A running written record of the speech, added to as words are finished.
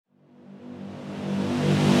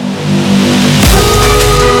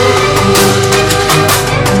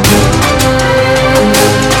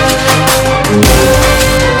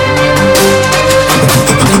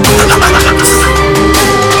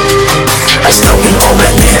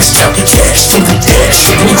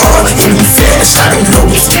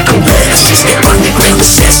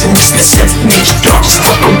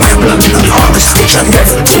bitch, I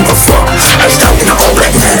never gave a fuck. Iced out in the all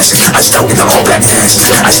black mask, iced out in the all black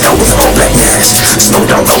mask, iced out with the all black mask.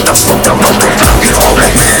 Smoked out, rolled out, smoked out, rolled out in the all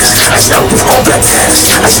black mask, iced out with the all black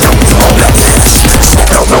mask, iced out with the all black mask.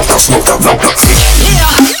 Smoked out, rolled out, smoked out, rolled out.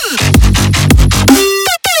 Yeah.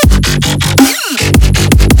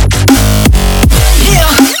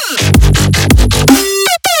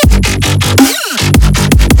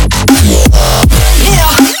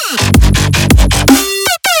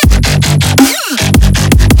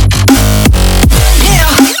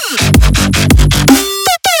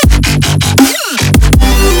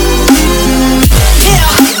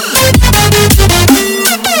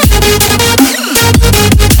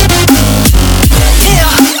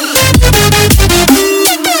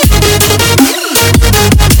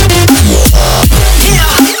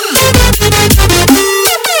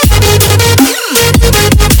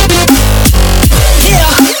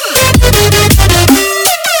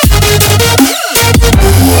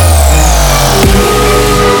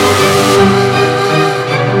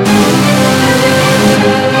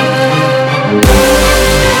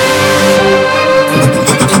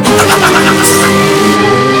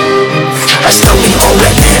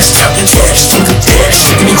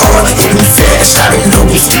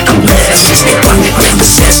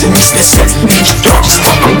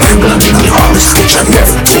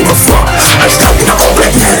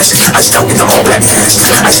 Iced out in the all black mask,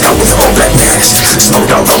 iced out with the all black mask.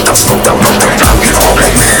 Smoked out, rolled out, smoked out, rolled out in the all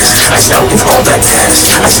black mask. Iced out in the all black mask,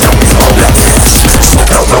 iced